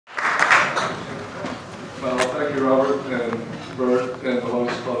thank you, Robert and Bert and the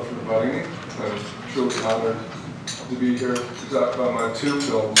Lotos Club for inviting me. I'm truly honored to be here to talk about my two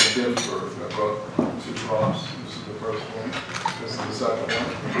films at Gettysburg. I brought two props. This is the first one. This is the second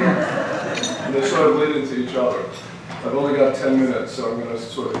one. And they sort of lead into each other. I've only got 10 minutes, so I'm going to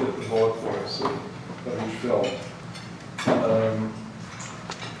sort of hit the bullet points of each film.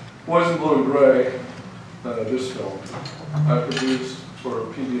 Boys in Blue and Gray, this film, I produced for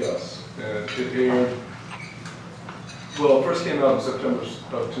PBS, and it aired, well, it first came out in September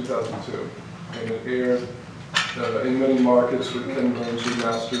of 2002, and it aired in many markets with Ken Burns'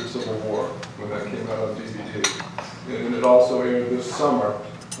 remastered Civil War when that came out on DVD. And it also aired this summer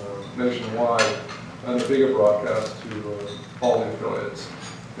nationwide on a bigger broadcast to all the affiliates.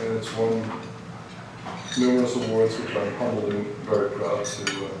 And it's won numerous awards, which I'm humbled and very proud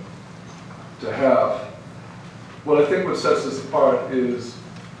to have. What I think what sets this apart is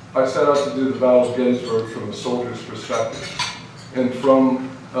I set out to do the Battle of Gettysburg from the soldier's perspective and from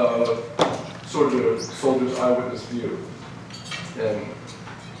sort of the soldier's eyewitness view. And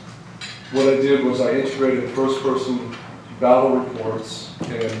what I did was I integrated first-person battle reports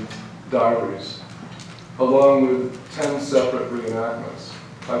and diaries along with 10 separate reenactments.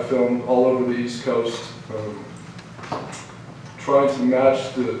 I filmed all over the East Coast, trying to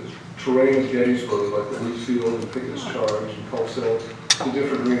match the terrain of Gettysburg, like the Lee Field and Pickett's Charge and Culp's Hill, the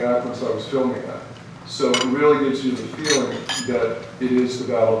different reenactments I was filming at. So it really gives you the feeling that it is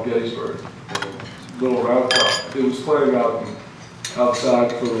the Battle of Gettysburg. Little Round Top. It was playing out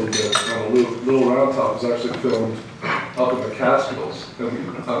outside for a little bit. Little Round Top was actually filmed up in the Catskills. And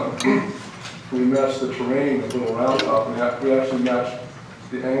we matched the terrain of Little Round Top, and we actually matched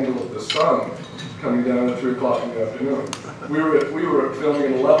the angle of the sun coming down at 3 o'clock in the afternoon. We were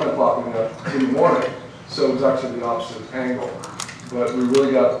filming at 11 o'clock in the morning, so it was actually the opposite angle. But we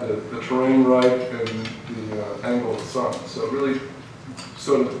really got the terrain right and the angle of the sun. So it really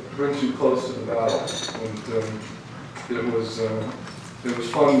sort of brings you close to the battle. And it was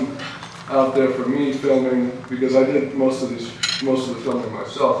fun out there for me filming, because I did most of the filming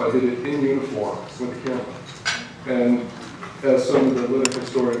myself. I did it in uniform with the camera. And as some of the literature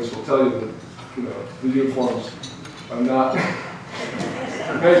historians will tell you, that the uniforms are not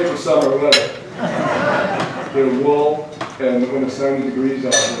made for summer weather. They're wool, and when it's 90 degrees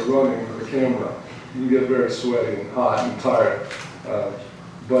out and you're running with the camera, you get very sweaty and hot and tired.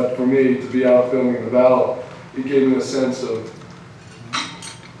 But for me, to be out filming the battle, it gave me a sense of,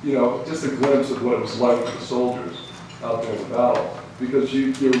 just a glimpse of what it was like for the soldiers out there in the battle. Because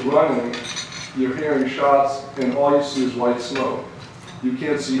you're running, you're hearing shots, and all you see is white smoke. You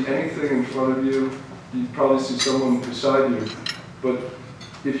can't see anything in front of you. You probably see someone beside you, but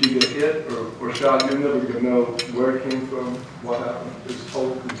if you get hit or shot, you're never going to know where it came from, what happened. It's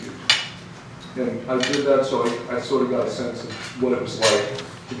total confusion. And I did that so I sort of got a sense of what it was like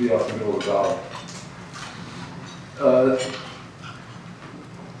to be out in the middle of the battle.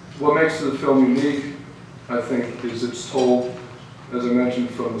 What makes the film unique, I think, is it's told, as I mentioned,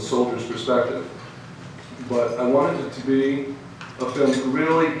 from the soldier's perspective. But I wanted it to be a film that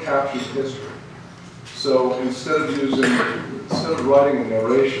really captures history. So instead of writing a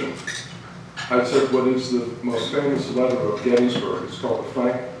narration, I took what is the most famous letter of Gettysburg. It's called the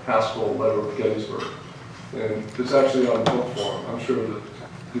Frank Haskell Letter of Gettysburg. And it's actually on book form. I'm sure that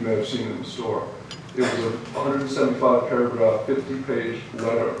you may have seen it in the store. It was a 175-paragraph, 50-page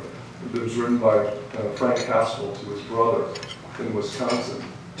letter that was written by Frank Haskell to his brother in Wisconsin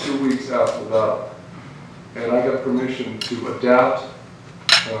 2 weeks after the battle. And I got permission to adapt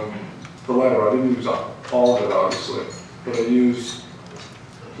the letter. I didn't use all of it, obviously, but I used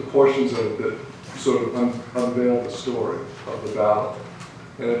the portions of it that sort of unveiled the story of the battle.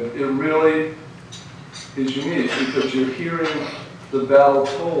 And it really is unique because you're hearing the battle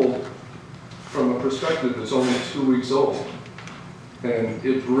told from a perspective that's only 2 weeks old. And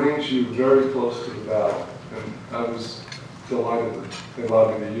it brings you very close to the battle. And I was delighted that they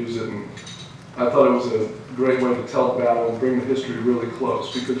allowed me to use it. And I thought it was a great way to tell the battle and bring the history really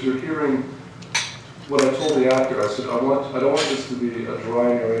close, because you're hearing what I told the actor. I said, I don't want this to be a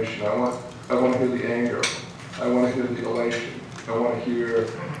dry narration. I want to hear the anger. I want to hear the elation. I want to hear,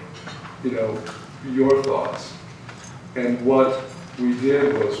 your thoughts. And what we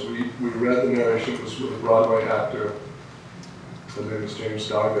did was we read the narration. It was with a Broadway actor. His name is James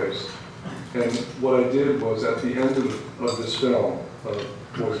Diebase. And what I did was at the end of this film,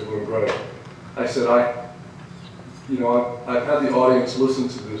 Boys in Blue and Gray, I said, I've had the audience listen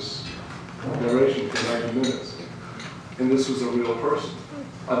to this narration for 90 minutes, and this was a real person.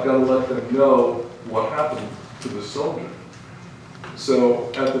 I've got to let them know what happened to the soldier.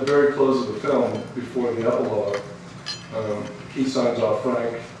 So at the very close of the film, before the epilogue, he signs off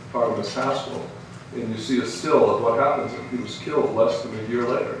Frank Artemis Haskell, and you see a still of what happens. And he was killed less than a year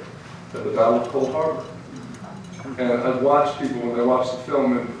later at the Battle of Cold Harbor. And I've watched people when they watch the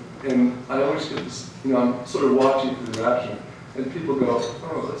film, and I always get this, I'm sort of watching for the reaction, and people go,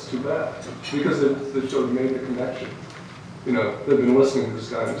 oh, that's too bad, because they sort of made the connection. They've been listening to this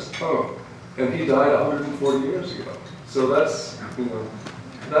guy in his tone, and he died 140 years ago. So that's,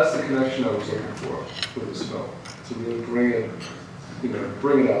 that's the connection I was looking for this film, to really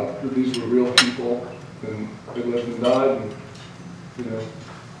bring it out, that these were real people, and they lived and died, and,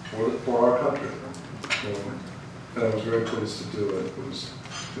 for our country. And I was very pleased to do it.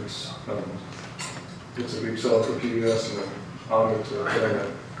 It's a big sell for PBS, and an honor to film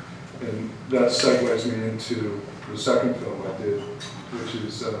it. And that segues me into the second film I did, which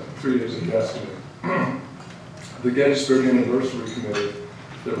is 3 Days of Destiny. The Gettysburg Anniversary Committee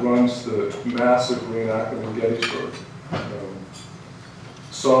that runs the massive reenactment in Gettysburg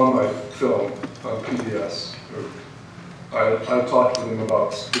saw my film on PBS. I talked to them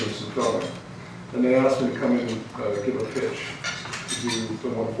about doing some filming, and they asked me to come in and give a pitch to do the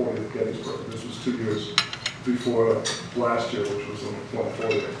 140th Gettysburg. This was 2 years before last year, which was the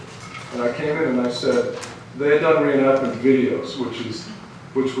 140th. And I came in and I said, they had done reenactment videos,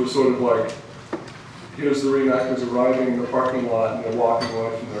 which were sort of like, here's the reenactors arriving in the parking lot and they're walking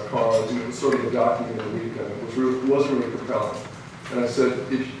away from their cars, and it was sort of a documented weekend. It wasn't really compelling. And I said,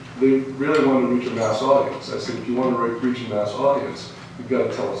 if they really wanted to reach a mass audience, I said, if you want to reach a mass audience, you've got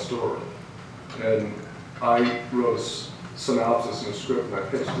to tell a story. And I wrote a synopsis and a script, and I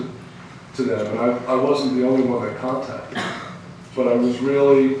pitched it to them. And I wasn't the only one that contacted them, but I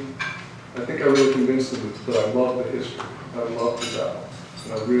think I really convinced them that I loved the history, I loved the battle,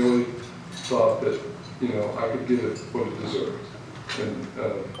 and I really thought that, I could give it what it deserved. And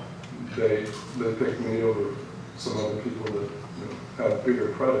they picked me over some other people that had bigger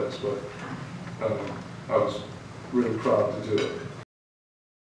credits, but I was really proud to do it.